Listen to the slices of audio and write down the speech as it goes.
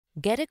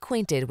Get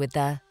acquainted with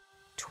the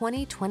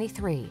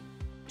 2023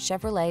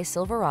 Chevrolet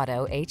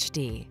Silverado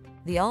HD.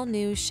 The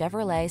all-new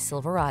Chevrolet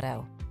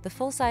Silverado, the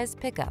full-size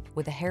pickup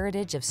with a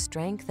heritage of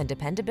strength and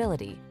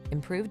dependability,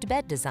 improved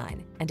bed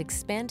design, and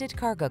expanded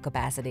cargo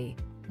capacity.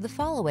 The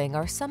following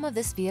are some of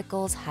this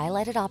vehicle's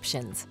highlighted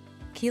options: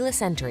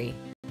 keyless entry,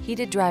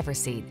 heated driver's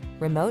seat,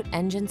 remote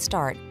engine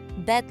start,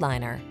 bed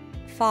liner,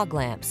 fog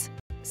lamps,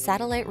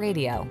 satellite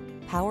radio,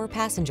 power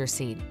passenger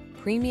seat,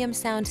 premium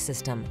sound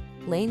system,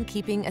 lane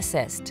keeping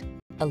assist,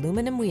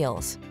 aluminum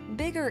wheels.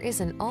 Bigger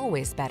isn't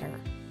always better,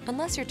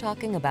 unless you're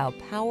talking about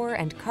power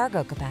and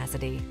cargo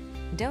capacity.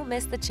 Don't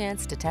miss the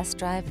chance to test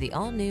drive the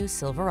all-new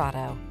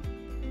Silverado.